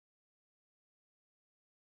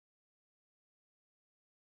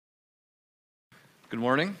Good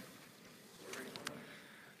morning.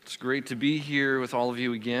 It's great to be here with all of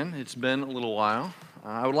you again. It's been a little while.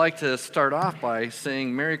 I would like to start off by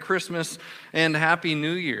saying Merry Christmas and Happy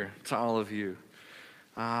New Year to all of you.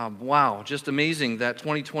 Wow, just amazing that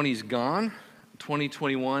 2020 is gone.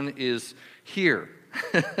 2021 is here.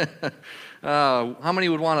 How many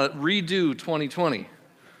would want to redo 2020?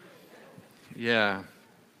 Yeah.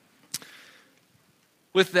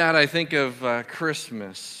 With that, I think of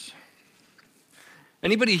Christmas.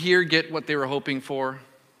 Anybody here get what they were hoping for?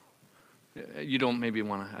 You don't maybe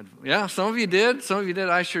want to. Yeah, some of you did. Some of you did.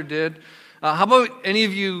 I sure did. How about any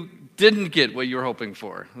of you didn't get what you were hoping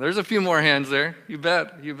for? There's a few more hands there. You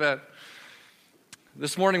bet. You bet.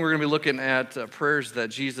 This morning we're going to be looking at prayers that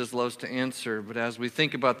Jesus loves to answer. But as we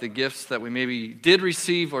think about the gifts that we maybe did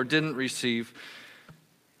receive or didn't receive,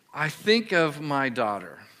 I think of my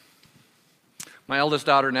daughter. My eldest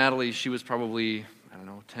daughter, Natalie, she was probably,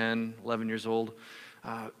 10, 11 years old.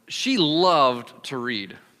 She loved to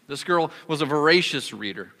read. This girl was a voracious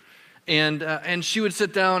reader. And she would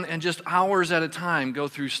sit down and just hours at a time go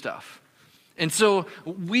through stuff. And so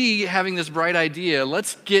we, having this bright idea,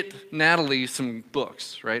 let's get Natalie some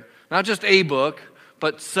books, right? Not just a book,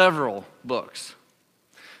 but several books.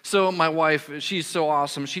 So my wife, she's so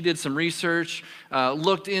awesome. She did some research,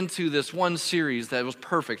 looked into this one series that was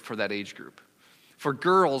perfect for that age group. For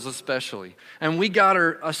girls especially. And we got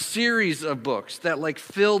her a series of books that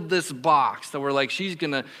filled this box that were she's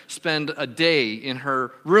going to spend a day in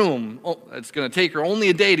her room. Oh, it's going to take her only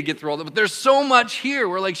a day to get through all that. But there's so much here.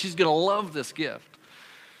 We're she's going to love this gift.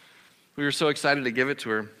 We were so excited to give it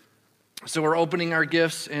to her. So we're opening our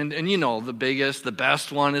gifts and the biggest, the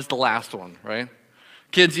best one is the last one, right?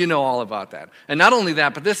 Kids, you know all about that. And not only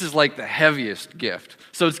that, but this is the heaviest gift.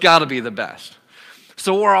 So it's got to be the best.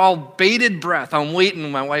 So we're all bated breath. I'm waiting.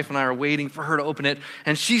 My wife and I are waiting for her to open it.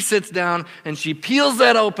 And she sits down and she peels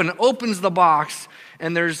that open, opens the box,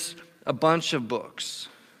 and there's a bunch of books.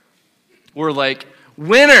 We're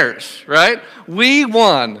winners, right? We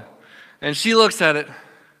won. And she looks at it.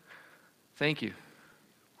 Thank you.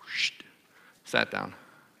 Sat down.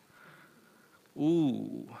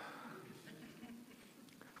 Ooh.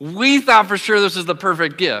 We thought for sure this was the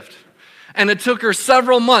perfect gift. And it took her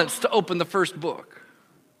several months to open the first book.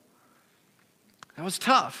 That was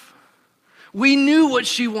tough. We knew what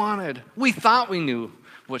she wanted. We thought we knew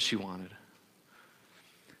what she wanted.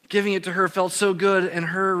 Giving it to her felt so good, and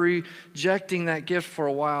her rejecting that gift for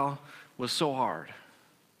a while was so hard.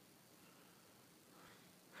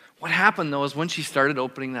 What happened, though, is when she started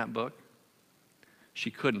opening that book,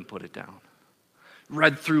 she couldn't put it down.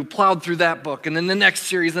 Plowed through that book, and then the next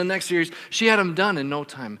series. She had them done in no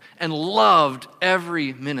time and loved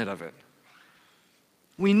every minute of it.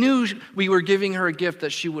 We knew we were giving her a gift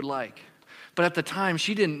that she would like, but at the time,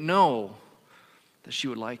 she didn't know that she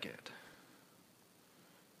would like it.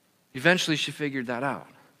 Eventually, she figured that out.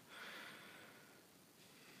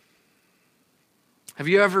 Have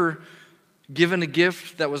you ever given a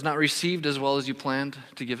gift that was not received as well as you planned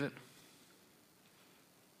to give it?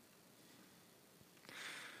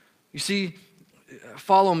 You see,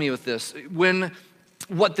 follow me with this. When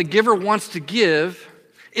what the giver wants to give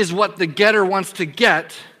is what the getter wants to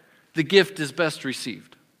get, the gift is best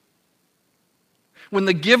received. When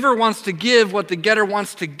the giver wants to give what the getter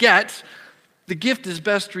wants to get, the gift is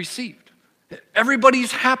best received.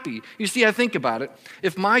 Everybody's happy. You see, I think about it.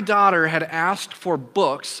 If my daughter had asked for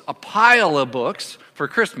books, a pile of books for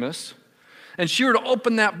Christmas, and she were to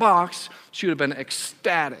open that box, she would have been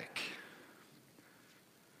ecstatic.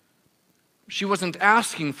 She wasn't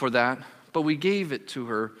asking for that, but we gave it to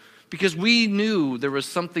her because we knew there was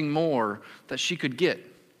something more that she could get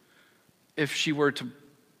if she were to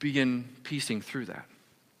begin piecing through that.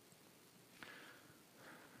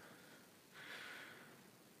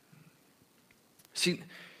 See,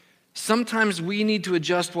 sometimes we need to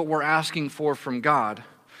adjust what we're asking for from God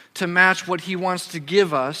to match what He wants to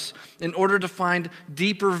give us in order to find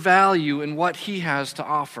deeper value in what He has to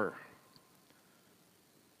offer.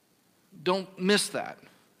 Don't miss that.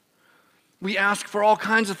 We ask for all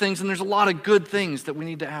kinds of things, and there's a lot of good things that we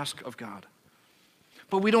need to ask of God.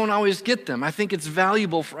 But we don't always get them. I think it's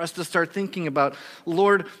valuable for us to start thinking about,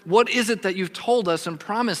 Lord, what is it that you've told us and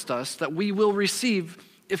promised us that we will receive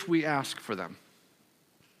if we ask for them?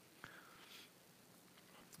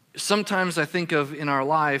 Sometimes I think of in our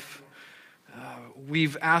life,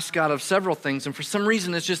 we've asked God of several things, and for some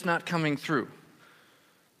reason it's just not coming through.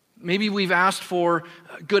 Maybe we've asked for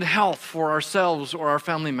good health for ourselves or our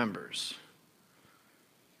family members.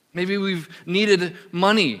 Maybe we've needed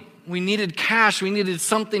money. We needed cash. We needed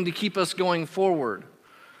something to keep us going forward.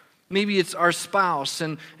 Maybe it's our spouse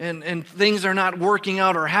and things are not working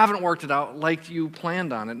out or haven't worked it out like you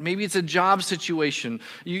planned on it. Maybe it's a job situation.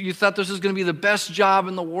 You thought this was going to be the best job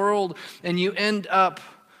in the world, and you end up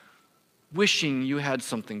wishing you had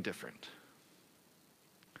something different.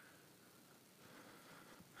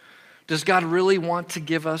 Does God really want to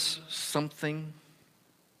give us something?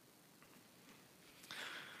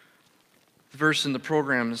 The verse in the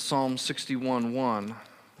program is Psalm 61:1.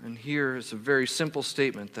 And here is a very simple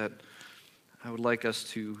statement that I would like us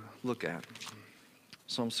to look at.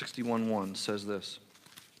 Psalm 61:1 says this: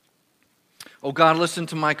 "O God, listen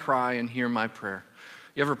to my cry and hear my prayer."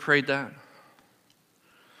 You ever prayed that?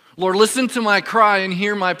 Lord, listen to my cry and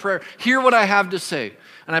hear my prayer. Hear what I have to say.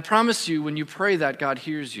 And I promise you, when you pray that, God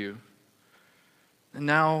hears you. And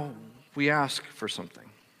now we ask for something.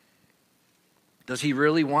 Does he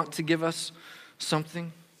really want to give us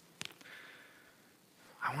something?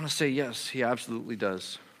 I want to say yes, he absolutely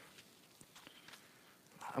does.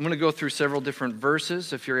 I'm going to go through several different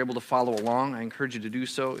verses. If you're able to follow along, I encourage you to do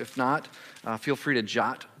so. If not, feel free to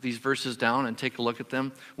jot these verses down and take a look at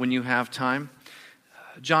them when you have time.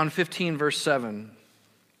 John 15, verse 7.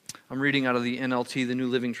 I'm reading out of the NLT, the New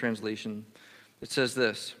Living Translation. It says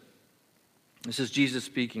this. This is Jesus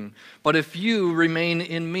speaking. "But if you remain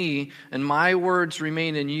in me and my words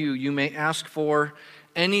remain in you, you may ask for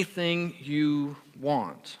anything you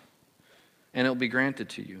want, and it will be granted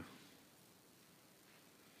to you."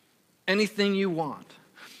 Anything you want.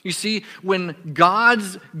 You see, when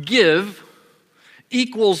God's give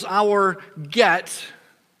equals our get,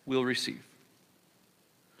 we'll receive.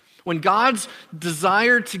 When God's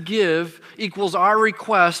desire to give equals our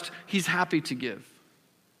request, he's happy to give.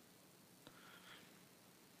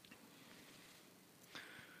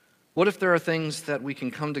 What if there are things that we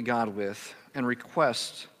can come to God with and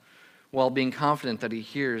request while being confident that he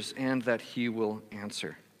hears and that he will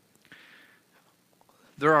answer?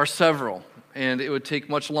 There are several, and it would take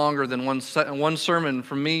much longer than one sermon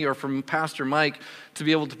from me or from Pastor Mike to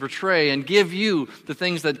be able to portray and give you the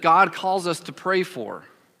things that God calls us to pray for.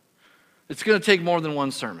 It's going to take more than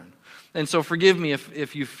one sermon. And so forgive me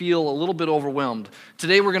if you feel a little bit overwhelmed.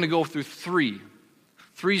 Today we're going to go through three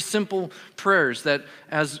simple prayers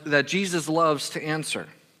that Jesus loves to answer.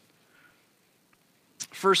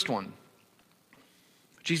 First one,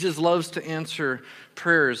 Jesus loves to answer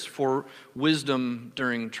prayers for wisdom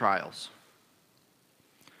during trials.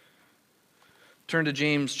 Turn to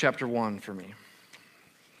James chapter 1 for me.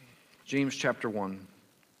 James chapter 1.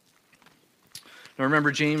 Now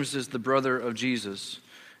remember, James is the brother of Jesus.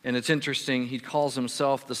 And it's interesting, he calls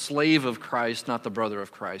himself the slave of Christ, not the brother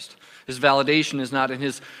of Christ. His validation is not in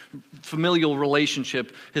his familial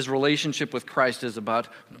relationship. His relationship with Christ is about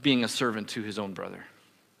being a servant to his own brother.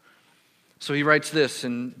 So he writes this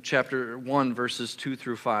in chapter 1, verses 2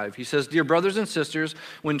 through 5. He says, "Dear brothers and sisters,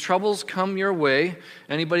 when troubles come your way,"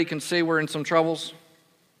 anybody can say we're in some troubles?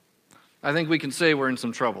 I think we can say we're in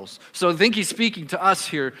some troubles. So I think he's speaking to us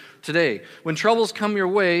here today. "When troubles come your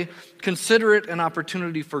way, consider it an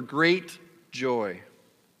opportunity for great joy."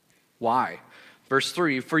 Why? Verse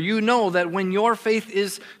 3, "For you know that when your faith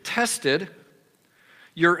is tested,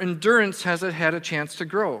 your endurance has had a chance to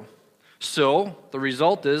grow. So the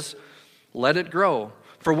result is, let it grow.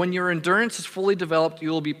 For when your endurance is fully developed,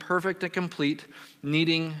 you will be perfect and complete,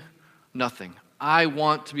 needing nothing." I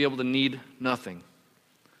want to be able to need nothing.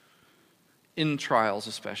 In trials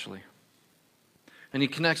especially. And he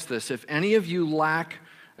connects this. If any of you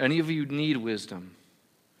need wisdom,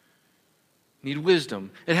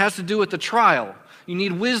 it has to do with the trial. You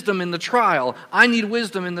need wisdom in the trial. I need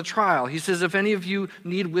wisdom in the trial. He says, if any of you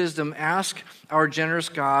need wisdom, ask our generous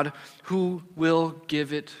God, who will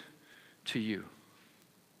give it to you.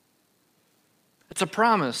 It's a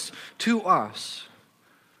promise to us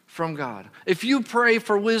from God. If you pray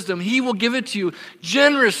for wisdom, he will give it to you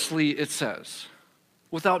generously, it says,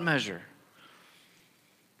 without measure.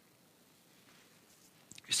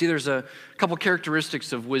 You see, there's a couple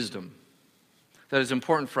characteristics of wisdom that is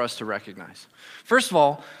important for us to recognize. First of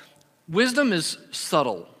all, wisdom is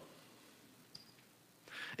subtle.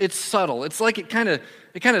 It's subtle. It's like it kind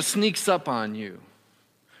of sneaks up on you.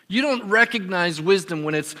 You don't recognize wisdom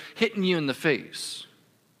when it's hitting you in the face.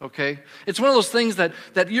 Okay? It's one of those things that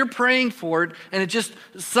you're praying for it, and it just,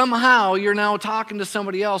 somehow you're now talking to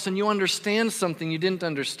somebody else, and you understand something you didn't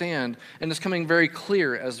understand, and it's coming very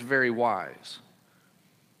clear as very wise.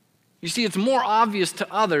 You see, it's more obvious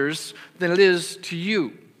to others than it is to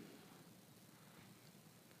you.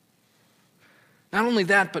 Not only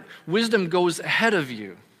that, but wisdom goes ahead of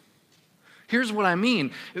you. Here's what I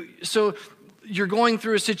mean. So you're going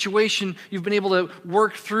through a situation, you've been able to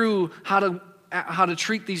work through how to how to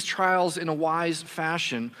treat these trials in a wise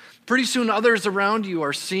fashion, pretty soon others around you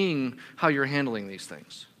are seeing how you're handling these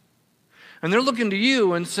things. And they're looking to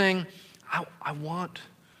you and saying, I want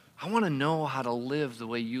to know how to live the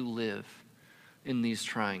way you live in these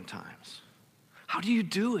trying times. How do you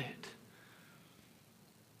do it?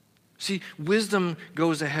 See, wisdom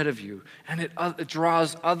goes ahead of you, and it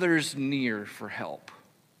draws others near for help.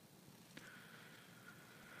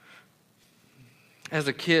 As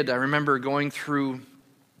a kid, I remember going through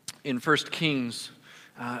in 1 Kings,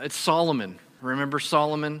 it's Solomon. Remember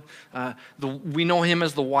Solomon? We know him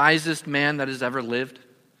as the wisest man that has ever lived.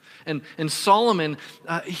 And Solomon,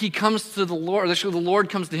 he comes to the Lord. Actually, the Lord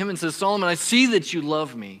comes to him and says, Solomon, I see that you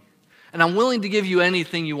love me, and I'm willing to give you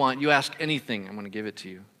anything you want. You ask anything, I'm going to give it to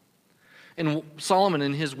you. And Solomon,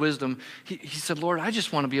 in his wisdom, he said, Lord, I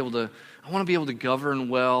want to be able to govern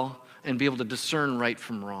well and be able to discern right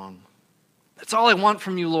from wrong. That's all I want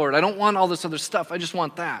from you, Lord. I don't want all this other stuff. I just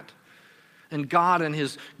want that. And God, in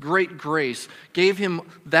his great grace, gave him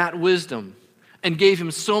that wisdom and gave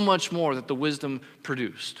him so much more that the wisdom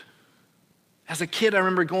produced. As a kid, I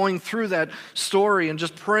remember going through that story and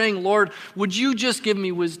just praying, Lord, would you just give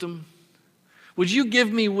me wisdom? Would you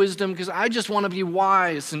give me wisdom? Because I just want to be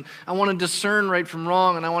wise, and I want to discern right from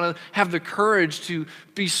wrong, and I want to have the courage to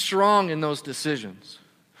be strong in those decisions.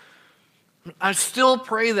 I still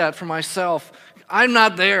pray that for myself. I'm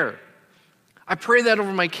not there. I pray that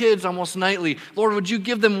over my kids almost nightly. Lord, would you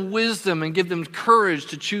give them wisdom and give them courage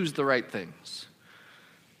to choose the right things?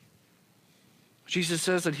 Jesus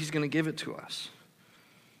says that he's going to give it to us.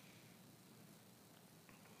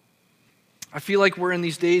 I feel like we're in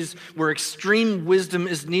these days where extreme wisdom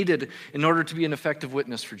is needed in order to be an effective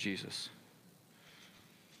witness for Jesus.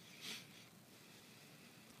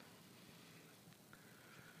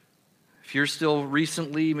 If you're still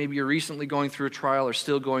maybe you're recently going through a trial or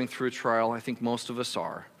still going through a trial, I think most of us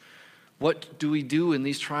are. What do we do in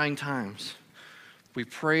these trying times? We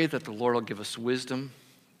pray that the Lord will give us wisdom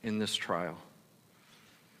in this trial.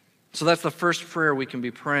 So that's the first prayer we can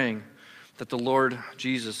be praying that the Lord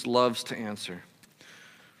Jesus loves to answer.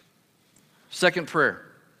 Second prayer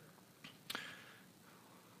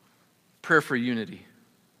for unity.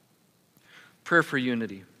 Prayer for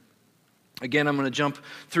unity. Again, I'm going to jump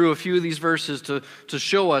through a few of these verses to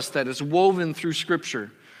show us that it's woven through Scripture,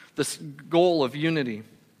 this goal of unity.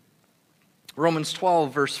 Romans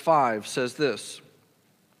 12, verse 5 says this.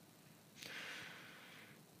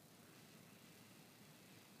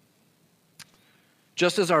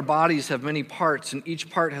 Just as our bodies have many parts and each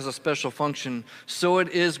part has a special function, so it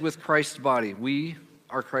is with Christ's body. We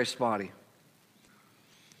are Christ's body.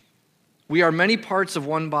 We are many parts of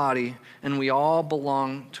one body, and we all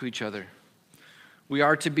belong to each other. We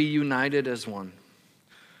are to be united as one.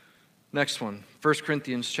 Next one, 1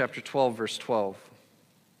 Corinthians chapter 12, verse 12.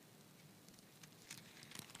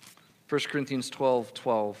 1 Corinthians 12,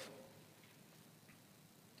 12.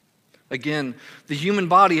 Again, the human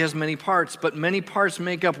body has many parts, but many parts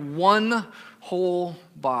make up one whole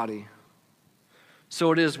body.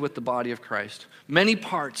 So it is with the body of Christ. Many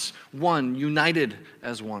parts, one, united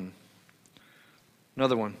as one.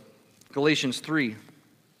 Another one, Galatians 3.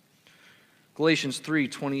 Galatians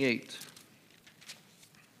 3:28.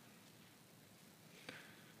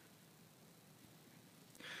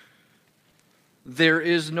 There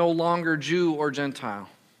is no longer Jew or Gentile,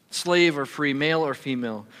 slave or free, male or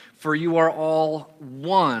female, for you are all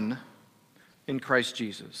one in Christ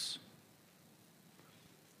Jesus.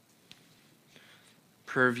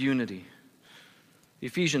 Prayer of unity.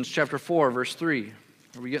 Ephesians chapter 4, verse 3.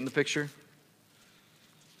 Are we getting the picture?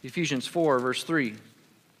 Ephesians 4, verse 3.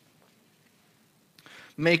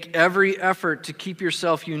 Make every effort to keep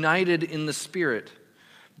yourself united in the Spirit,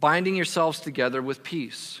 binding yourselves together with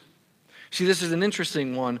peace. See, this is an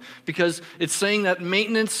interesting one because it's saying that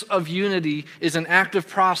maintenance of unity is an active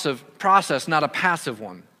process, not a passive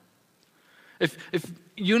one. If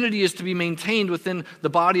unity is to be maintained within the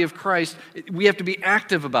body of Christ, we have to be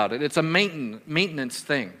active about it. It's a maintenance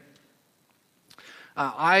thing.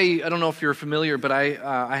 I don't know if you're familiar, but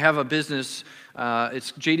I have a business.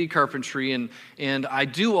 It's JD Carpentry, and I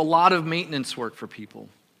do a lot of maintenance work for people.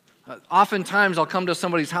 Oftentimes, I'll come to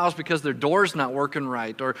somebody's house because their door's not working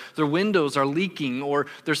right, or their windows are leaking, or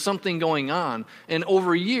there's something going on. And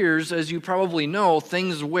over years, as you probably know,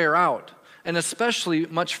 things wear out, and especially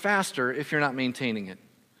much faster if you're not maintaining it.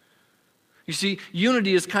 You see,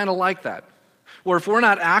 unity is kind of like that, where if we're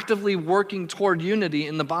not actively working toward unity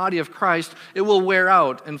in the body of Christ, it will wear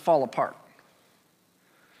out and fall apart.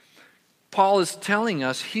 Paul is telling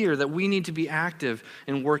us here that we need to be active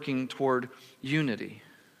in working toward unity.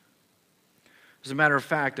 As a matter of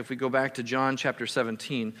fact, if we go back to John chapter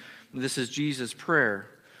 17, this is Jesus' prayer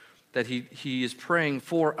that he is praying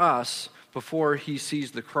for us before he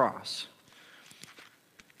sees the cross.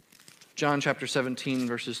 John chapter 17,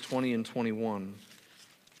 verses 20 and 21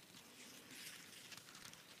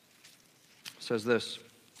 says this.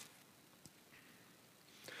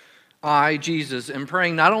 I, Jesus, am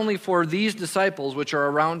praying not only for these disciples which are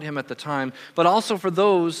around him at the time, but also for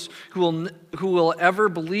those who will ever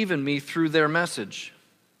believe in me through their message.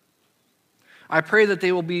 I pray that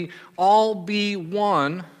they will all be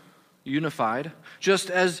one, unified, just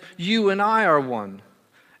as you and I are one.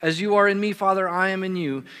 As you are in me, Father, I am in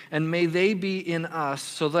you, and may they be in us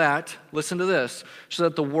so that, listen to this, so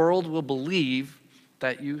that the world will believe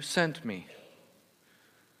that you sent me.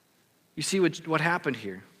 You see what happened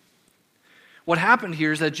here? What happened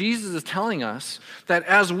here is that Jesus is telling us that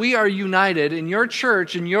as we are united in your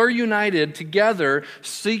church and you're united together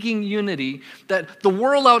seeking unity, that the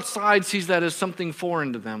world outside sees that as something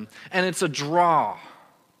foreign to them, and it's a draw.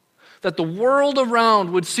 That the world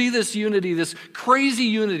around would see this unity, this crazy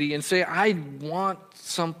unity, and say, I want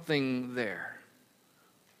something there.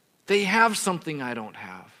 They have something I don't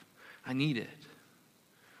have. I need it.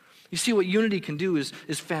 You see, what unity can do is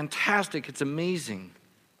fantastic. It's amazing.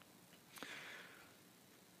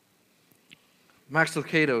 Max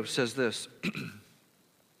Lucado says this.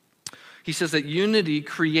 He says that unity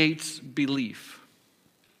creates belief.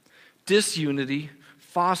 Disunity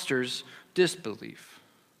fosters disbelief.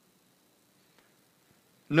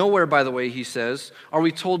 Nowhere, by the way, he says, are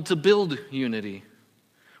we told to build unity.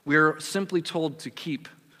 We are simply told to keep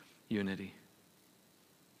unity.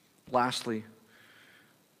 Lastly,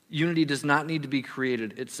 unity does not need to be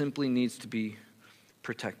created. It simply needs to be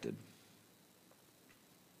protected.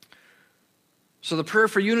 So the prayer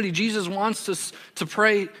for unity, Jesus wants us to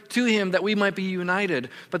pray to him that we might be united.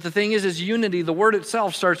 But the thing is unity, the word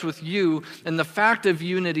itself starts with you, and the fact of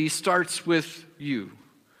unity starts with you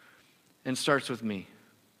and starts with me.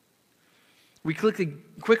 We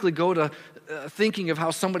quickly go to thinking of how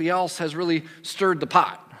somebody else has really stirred the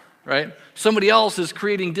pot, right? Somebody else is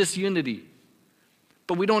creating disunity.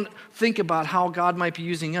 But we don't think about how God might be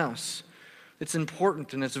using us. It's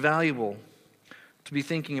important and it's valuable to be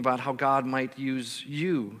thinking about how God might use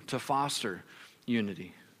you to foster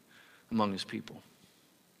unity among his people.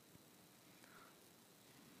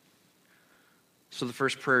 So the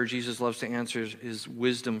first prayer Jesus loves to answer is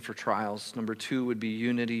wisdom for trials. Number 2 would be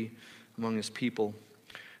unity among his people.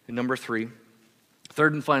 And number 3,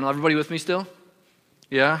 third and final. Everybody with me still?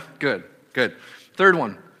 Yeah? Good. Third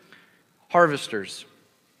one, harvesters.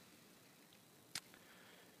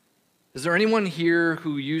 Is there anyone here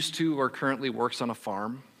who used to or currently works on a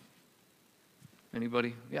farm?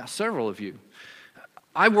 Anybody? Yeah, several of you.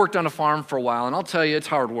 I worked on a farm for a while, and I'll tell you, it's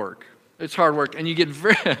hard work. It's hard work, and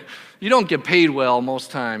you don't get paid well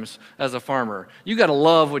most times as a farmer. You got to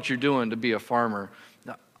love what you're doing to be a farmer.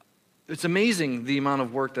 It's amazing the amount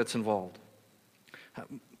of work that's involved.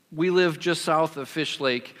 We live just south of Fish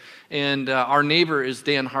Lake, and our neighbor is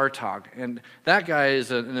Dan Hartog, and that guy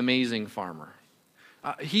is an amazing farmer.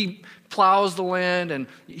 He plows the land, and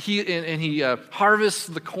he harvests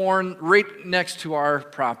the corn right next to our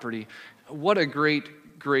property. What a great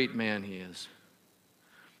man he is.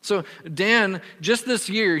 So Dan, just this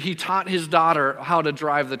year, he taught his daughter how to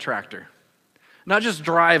drive the tractor. Not just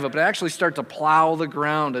drive it, but actually start to plow the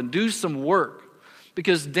ground and do some work.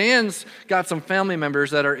 Because Dan's got some family members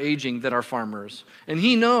that are aging that are farmers. And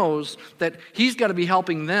he knows that he's got to be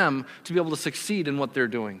helping them to be able to succeed in what they're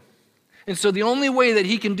doing. And so the only way that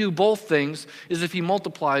he can do both things is if he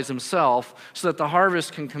multiplies himself so that the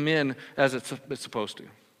harvest can come in as it's supposed to.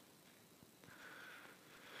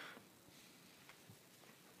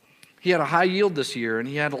 He had a high yield this year, and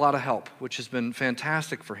he had a lot of help, which has been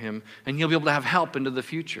fantastic for him. And he'll be able to have help into the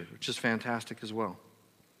future, which is fantastic as well.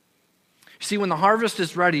 You see, when the harvest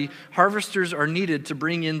is ready, harvesters are needed to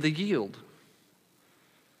bring in the yield.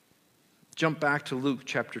 Jump back to Luke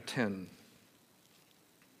chapter 10.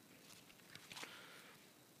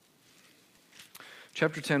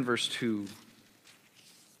 Chapter 10, verse 2.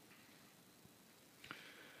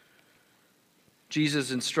 Jesus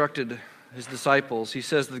instructed his disciples. He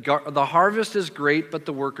says, the harvest is great, but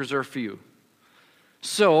the workers are few.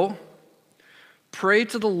 So, pray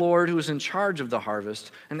to the Lord who is in charge of the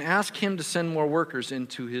harvest and ask him to send more workers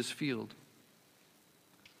into his field.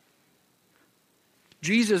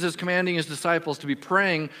 Jesus is commanding his disciples to be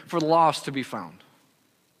praying for the lost to be found.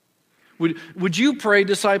 Would you pray,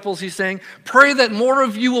 disciples, he's saying, pray that more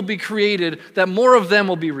of you will be created, that more of them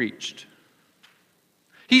will be reached.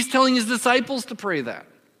 He's telling his disciples to pray that.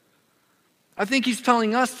 I think he's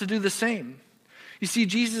telling us to do the same. You see,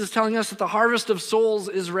 Jesus is telling us that the harvest of souls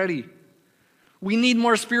is ready. We need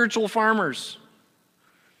more spiritual farmers.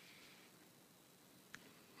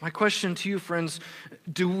 My question to you, friends,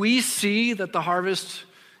 do we see that the harvest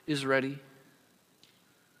is ready?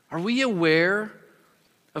 Are we aware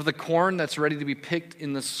of the corn that's ready to be picked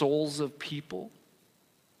in the souls of people?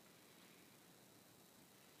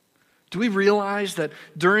 Do we realize that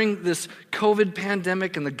during this COVID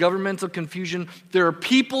pandemic and the governmental confusion, there are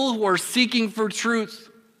people who are seeking for truth?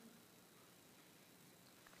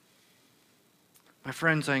 My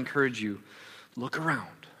friends, I encourage you, look around.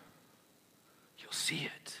 You'll see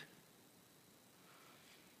it.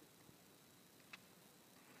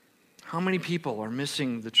 How many people are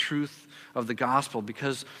missing the truth of the gospel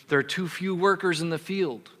because there are too few workers in the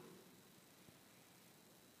field?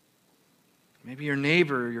 Maybe your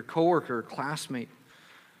neighbor, your coworker, classmate,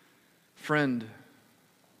 friend.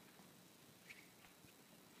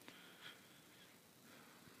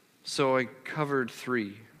 So I covered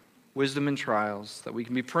 3. Wisdom and trials that we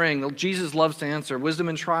can be praying. Jesus loves to answer. Wisdom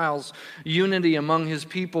and trials, unity among his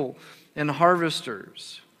people, and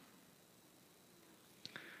harvesters.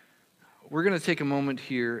 We're going to take a moment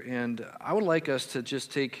here, and I would like us to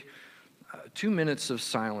just take 2 minutes of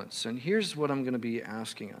silence. And here's what I'm going to be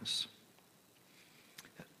asking us.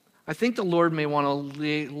 I think the Lord may want to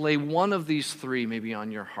lay one of these 3 maybe on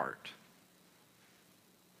your heart.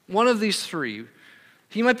 One of these 3.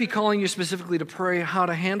 He might be calling you specifically to pray how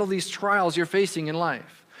to handle these trials you're facing in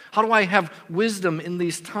life. How do I have wisdom in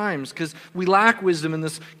these times? Because we lack wisdom in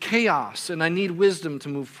this chaos, and I need wisdom to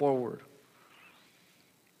move forward.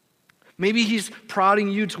 Maybe he's prodding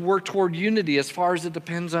you to work toward unity as far as it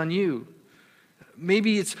depends on you.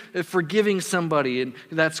 Maybe it's forgiving somebody, and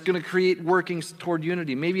that's going to create working toward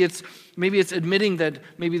unity. Maybe it's admitting that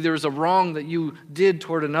maybe there's a wrong that you did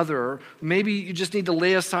toward another. Or maybe you just need to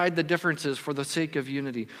lay aside the differences for the sake of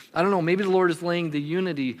unity. I don't know. Maybe the Lord is laying the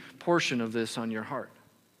unity portion of this on your heart.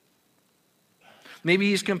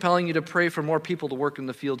 Maybe he's compelling you to pray for more people to work in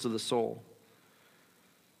the fields of the soul.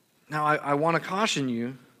 Now, I want to caution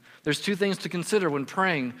you. There's 2 things to consider when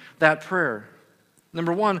praying that prayer.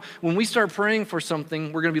 Number 1, when we start praying for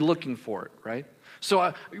something, we're going to be looking for it, right?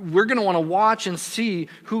 So we're going to want to watch and see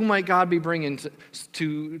who might God be bringing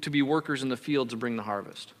to be workers in the field to bring the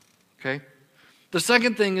harvest, okay? The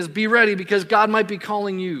second thing is be ready because God might be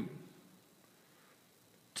calling you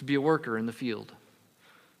to be a worker in the field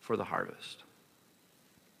for the harvest.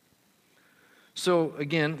 So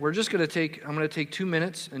again, I'm going to take 2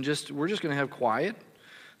 minutes and we're just going to have quiet.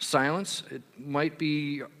 Silence. It might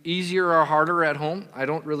be easier or harder at home. I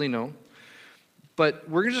don't really know. But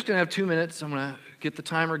we're just going to have 2 minutes. I'm going to get the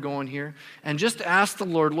timer going here. And just ask the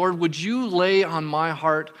Lord, Lord, would you lay on my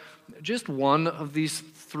heart just one of these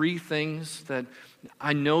 3 things that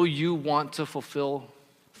I know you want to fulfill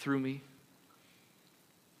through me?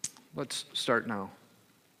 Let's start now.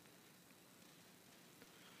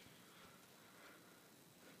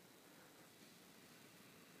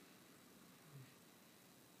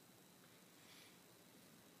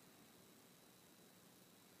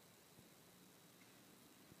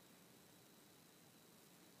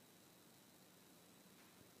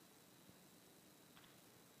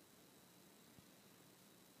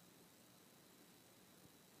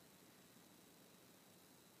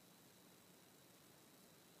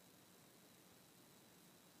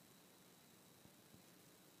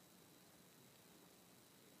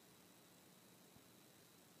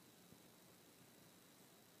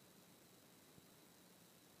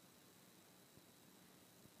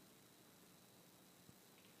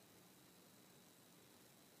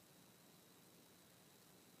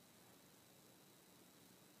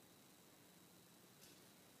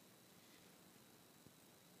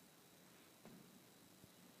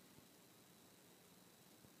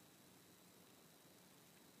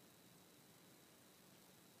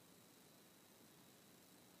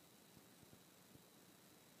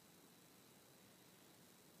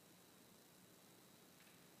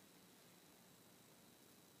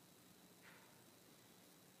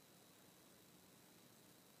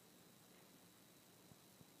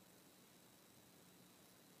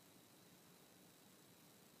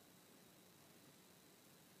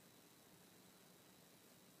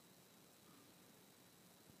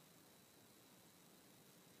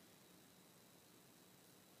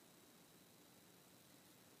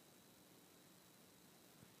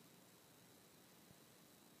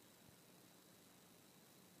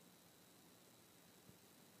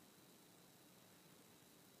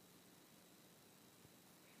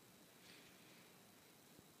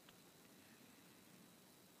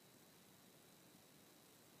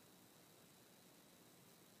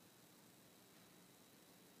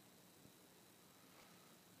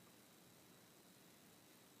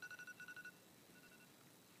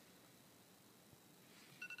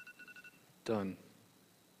 done.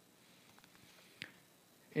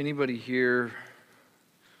 Anybody here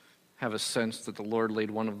have a sense that the Lord laid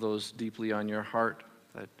one of those deeply on your heart,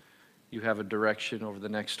 that you have a direction over the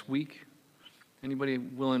next week? Anybody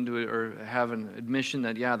willing to or have an admission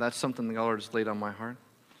that, yeah, that's something the Lord has laid on my heart?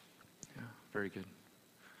 Yeah, very good.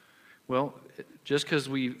 Well, just because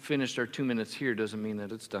we finished our 2 minutes here doesn't mean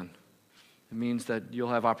that it's done. It means that you'll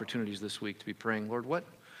have opportunities this week to be praying, Lord,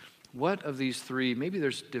 what of these three, maybe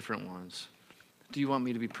there's different ones, do you want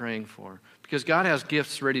me to be praying for? Because God has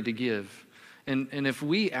gifts ready to give. And if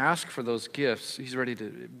we ask for those gifts,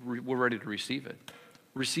 we're ready to receive it.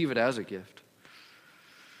 Receive it as a gift.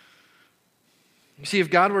 You see, if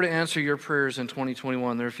God were to answer your prayers in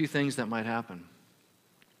 2021, there are a few things that might happen.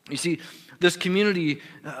 You see, this community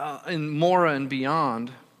in Mora and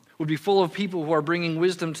beyond would be full of people who are bringing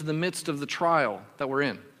wisdom to the midst of the trial that we're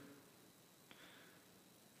in.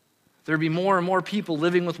 There would be more and more people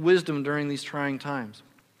living with wisdom during these trying times.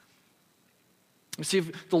 You see,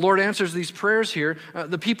 if the Lord answers these prayers here,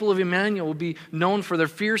 the people of Emmanuel will be known for their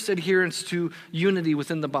fierce adherence to unity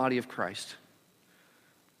within the body of Christ.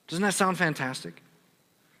 Doesn't that sound fantastic?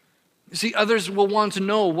 You see, others will want to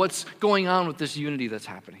know what's going on with this unity that's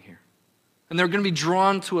happening here. And they're going to be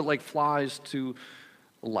drawn to it like flies to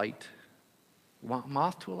a light.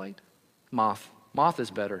 Moth to a light? Moth. Moth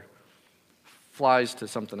is better. Flies to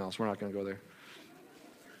something else. We're not going to go there.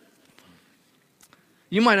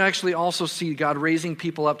 You might actually also see God raising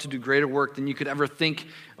people up to do greater work than you could ever think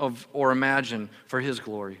of or imagine for His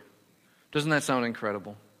glory. Doesn't that sound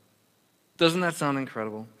incredible? Doesn't that sound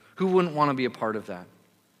incredible? Who wouldn't want to be a part of that?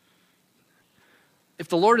 If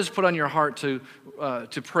the Lord has put on your heart to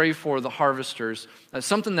pray for the harvesters,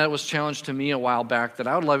 something that was challenged to me a while back that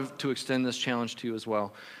I would love to extend this challenge to you as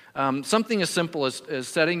well. Something as simple as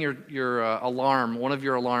setting your alarm, one of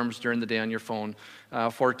your alarms during the day on your phone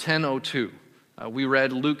for 10:02. We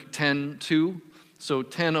read Luke 10:2, so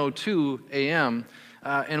 10:02 a.m.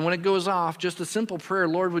 And when it goes off, just a simple prayer,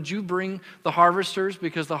 Lord, would you bring the harvesters,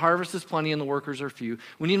 because the harvest is plenty and the workers are few.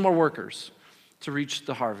 We need more workers to reach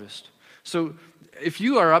the harvest. So if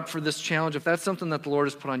you are up for this challenge, if that's something that the Lord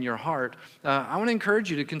has put on your heart, I want to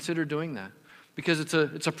encourage you to consider doing that, because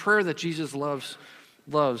it's a prayer that Jesus loves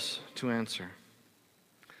to answer.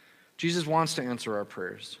 Jesus wants to answer our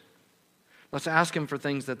prayers. Let's ask Him for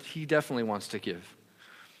things that He definitely wants to give.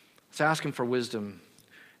 Let's ask Him for wisdom,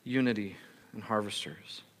 unity, and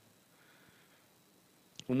harvesters.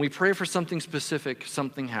 When we pray for something specific,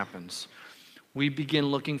 something happens. We begin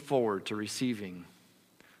looking forward to receiving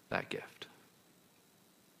that gift.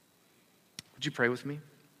 Would you pray with me?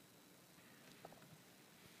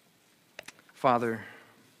 Father,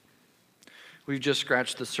 we've just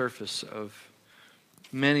scratched the surface of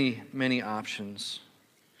many, many options,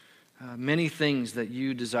 many things that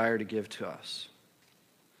you desire to give to us.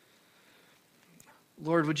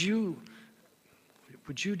 Lord, would you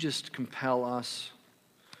just compel us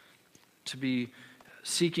to be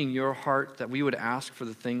seeking your heart, that we would ask for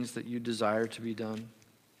the things that you desire to be done,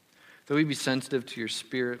 that we'd be sensitive to your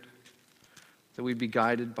Spirit, that we'd be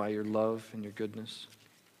guided by your love and your goodness.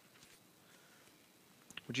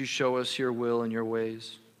 Would you show us your will and your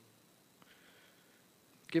ways?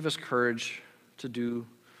 Give us courage to do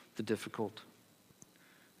the difficult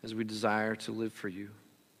as we desire to live for you.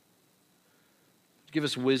 Give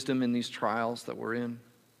us wisdom in these trials that we're in.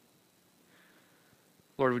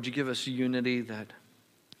 Lord, would you give us unity that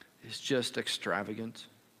is just extravagant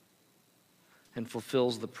and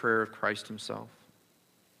fulfills the prayer of Christ Himself?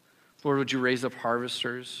 Lord, would you raise up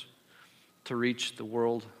harvesters to reach the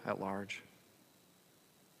world at large?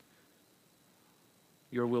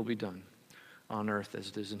 Your will be done on earth as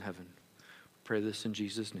it is in heaven. We pray this in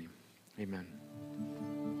Jesus' name. Amen.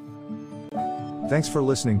 Thanks for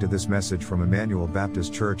listening to this message from Emmanuel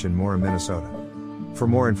Baptist Church in Mora, Minnesota. For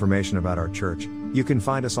more information about our church, you can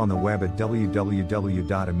find us on the web at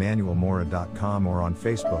www.emmanuelmora.com or on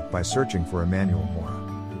Facebook by searching for Emmanuel Mora.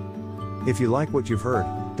 If you like what you've heard,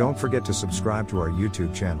 don't forget to subscribe to our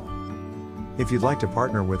YouTube channel. If you'd like to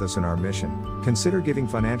partner with us in our mission, consider giving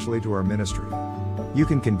financially to our ministry. You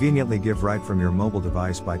can conveniently give right from your mobile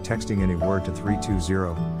device by texting any word to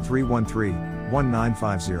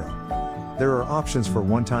 320-313-1950. There are options for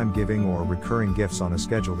one-time giving or recurring gifts on a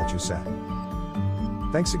schedule that you set.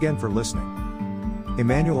 Thanks again for listening.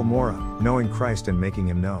 Emmanuel Mora, knowing Christ and making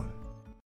Him known.